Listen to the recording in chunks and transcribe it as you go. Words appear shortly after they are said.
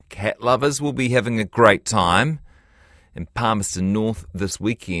cat lovers will be having a great time in Palmerston North this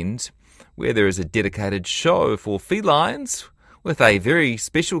weekend, where there is a dedicated show for felines with a very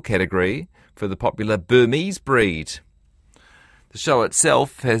special category for the popular Burmese breed. The show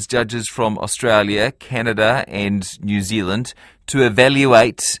itself has judges from Australia, Canada and New Zealand to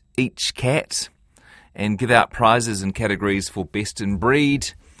evaluate each cat and give out prizes in categories for Best in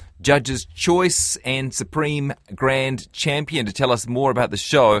Breed, Judge's Choice and Supreme Grand Champion. To tell us more about the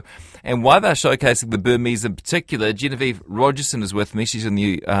show and why they're showcasing the Burmese in particular, Genevieve Rogerson is with me. She's on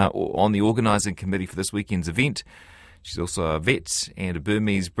the organising committee for this weekend's event. She's also a vet and a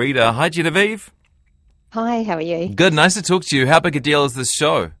Burmese breeder. Hi, Genevieve. Hi, how are you? Good, nice to talk to you. How big a deal is this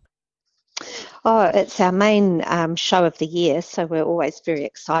show? Oh, it's our main show of the year, so we're always very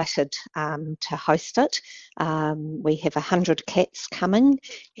excited to host it. We have 100 cats coming,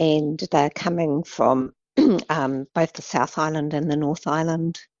 and they're coming from both the South Island and the North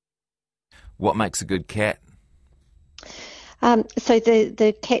Island. What makes a good cat? So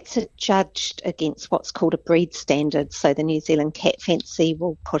the cats are judged against what's called a breed standard. So the New Zealand Cat Fancy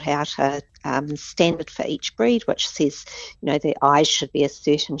will put out a standard for each breed, which says, their eyes should be a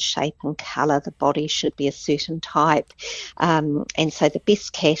certain shape and colour, the body should be a certain type. And so the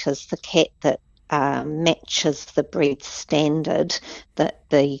best cat is the cat that matches the breed standard,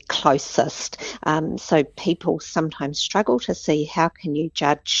 the closest. So people sometimes struggle to see how can you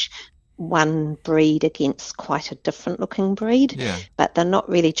judge one breed against quite a different looking breed, but they're not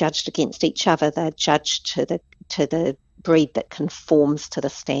really judged against each other. They're judged to the breed that conforms to the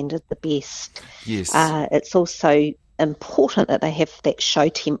standard the best. Yes. It's also important that they have that show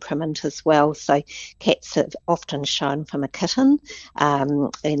temperament as well. So cats are often shown from a kitten,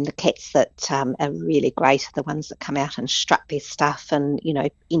 and the cats that are really great are the ones that come out and strut their stuff and,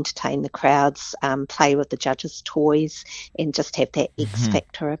 entertain the crowds, play with the judges' toys and just have that X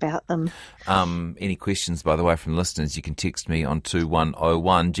factor about them. Any questions, by the way, from listeners, you can text me on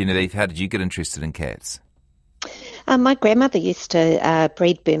 2101. Genevieve, how did you get interested in cats? My grandmother used to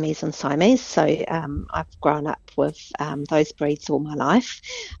breed Burmese and Siamese, so I've grown up with those breeds all my life.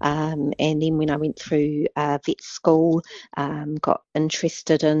 And then when I went through vet school, got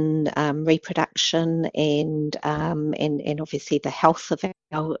interested in reproduction and obviously the health of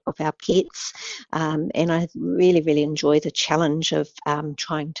our pets. And I really, really enjoy the challenge of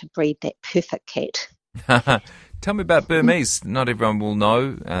trying to breed that perfect cat. Tell me about Burmese. Not everyone will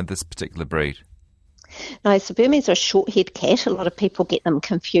know this particular breed. No, so Burmese are a short-haired cat. A lot of people get them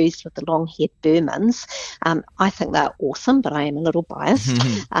confused with the long-haired Burmans. I think they're awesome, but I am a little biased.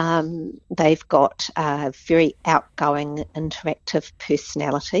 They've got very outgoing, interactive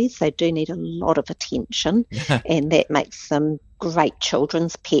personalities. They do need a lot of attention, and that makes them great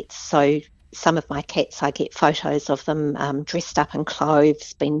children's pets. So some of my cats, I get photos of them dressed up in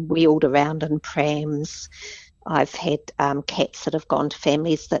clothes, being wheeled around in prams. I've had cats that have gone to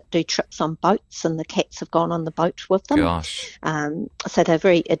families that do trips on boats, and the cats have gone on the boat with them. Gosh. So they're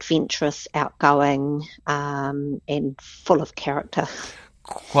very adventurous, outgoing, and full of character.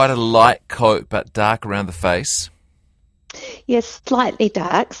 Quite a light coat, but dark around the face. Yes, slightly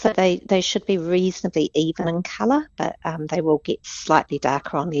dark, so they should be reasonably even in colour, but they will get slightly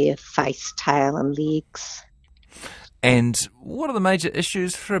darker on their face, tail and legs. And what are the major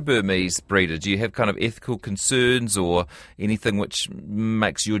issues for a Burmese breeder? Do you have kind of ethical concerns or anything which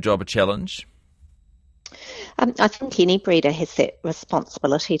makes your job a challenge? I think any breeder has that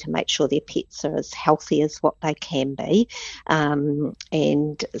responsibility to make sure their pets are as healthy as what they can be,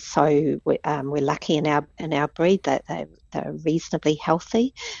 and so we're lucky in our breed that they're reasonably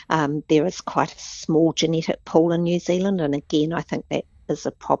healthy. There is quite a small genetic pool in New Zealand, and again, I think that is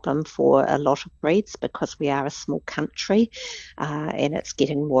a problem for a lot of breeds because we are a small country, and it's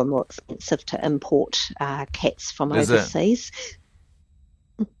getting more and more expensive to import cats from overseas.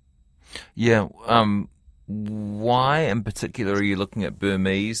 Yeah. Why in particular are you looking at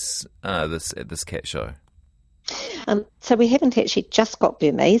Burmese at this cat show? So we haven't actually just got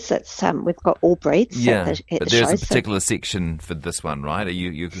Burmese. It's we've got all breeds. Yeah, at the but there's show, a particular section for this one, right?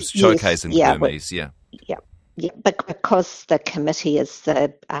 You're showcasing the Burmese, Yeah, but because the committee is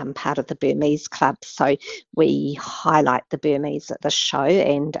the part of the Burmese club, so we highlight the Burmese at the show,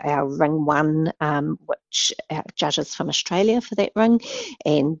 and our ring one, which our judges from Australia for that ring,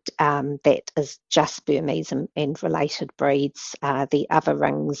 and that is just Burmese and related breeds. The other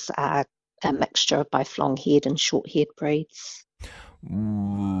rings are a mixture of both long-haired and short-haired breeds.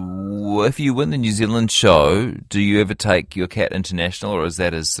 If you win the New Zealand show, do you ever take your cat international, or is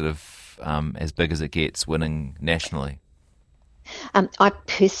that as sort of as big as it gets winning nationally? I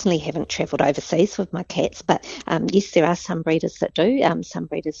personally haven't travelled overseas with my cats, but yes, there are some breeders that do. Some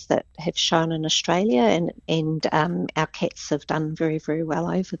breeders that have shown in Australia, and our cats have done very, very well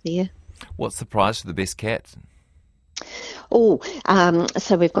over there. What's the prize for the best cat?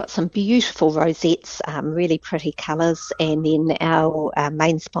 So we've got some beautiful rosettes, really pretty colours, and then our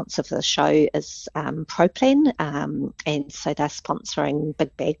main sponsor for the show is Proplan, and so they're sponsoring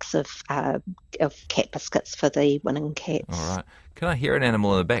big bags of cat biscuits for the winning cats. All right. Can I hear an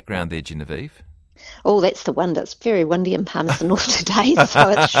animal in the background there, Genevieve? Oh, that's the wind. It's very windy in Palmerston North today, so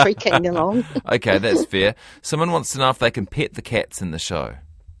it's shrieking along. Okay, that's fair. Someone wants to know if they can pet the cats in the show.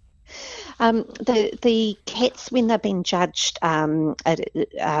 The cats, when they've been judged,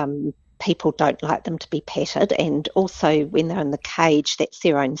 people don't like them to be petted, and also when they're in the cage, that's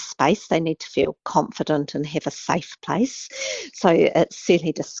their own space. They need to feel confident and have a safe place. So it's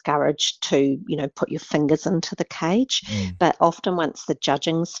certainly discouraged to, put your fingers into the cage. But often once the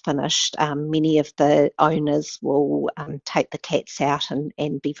judging's finished, many of the owners will take the cats out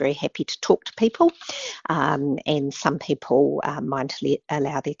and be very happy to talk to people. And some people mind to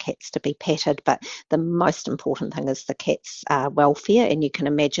allow their cats to be petted. But the most important thing is the cat's welfare. And you can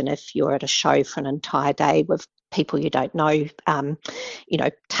imagine if you're at a show for an entire day with people you don't know,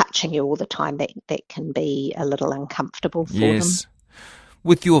 touching you all the time, that can be a little uncomfortable for them.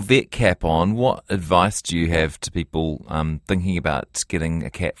 With your vet cap on, what advice do you have to people thinking about getting a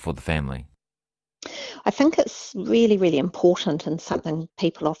cat for the family? I think it's really, really important and something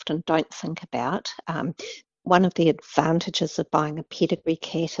people often don't think about. One of the advantages of buying a pedigree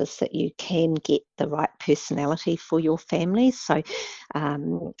cat is that you can get the right personality for your family. So,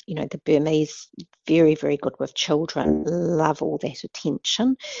 the Burmese, very, very good with children, love all that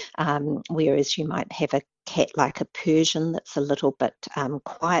attention, whereas you might have a cat like a Persian that's a little bit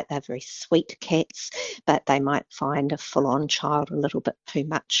quiet. They're very sweet cats, but they might find a full-on child a little bit too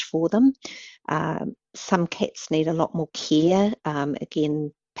much for them. Some cats need a lot more care.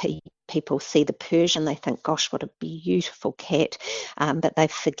 Again, people see the Persian, they think, gosh, what a beautiful cat, but they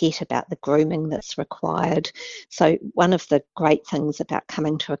forget about the grooming that's required. So one of the great things about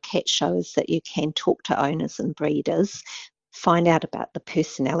coming to a cat show is that you can talk to owners and breeders, find out about the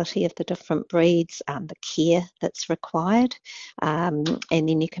personality of the different breeds, the care that's required, and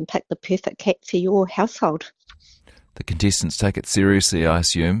then you can pick the perfect cat for your household. The contestants take it seriously, I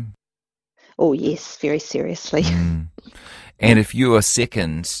assume? Oh, yes, very seriously. And if you are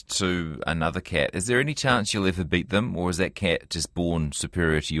second to another cat, is there any chance you'll ever beat them, or is that cat just born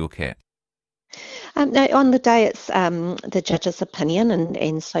superior to your cat? No, on the day it's the judge's opinion,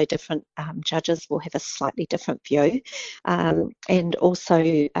 and so different judges will have a slightly different view. And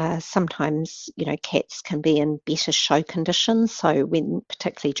also sometimes, cats can be in better show conditions. So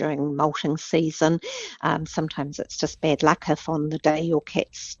particularly during molting season, sometimes it's just bad luck if on the day your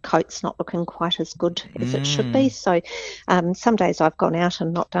cat's coat's not looking quite as good as it should be. So some days I've gone out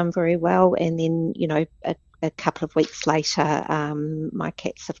and not done very well, and then, a couple of weeks later, my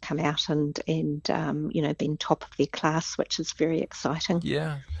cats have come out and been top of their class, which is very exciting.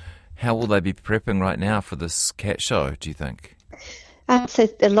 Yeah. How will they be prepping right now for this cat show, do you think? So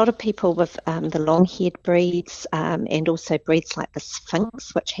a lot of people with the long-haired breeds and also breeds like the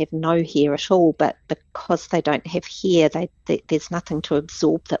Sphinx, which have no hair at all, but because they don't have hair, there's nothing to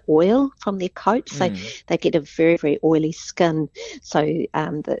absorb the oil from their coat, so they get a very, very oily skin. So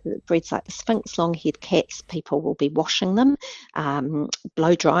the breeds like the Sphinx, long-haired cats, people will be washing them,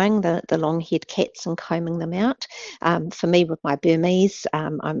 blow-drying the long-haired cats and combing them out. For me, with my Burmese,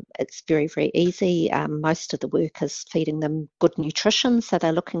 it's very, very easy. Most of the work is feeding them good nutrition, so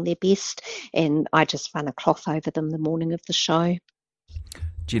they're looking their best, and I just run a cloth over them the morning of the show.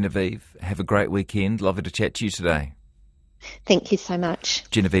 Genevieve, have a great weekend. Lovely to chat to you today. Thank you so much.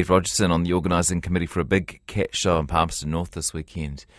 Genevieve Rogerson on the organising committee for a big cat show in Palmerston North this weekend.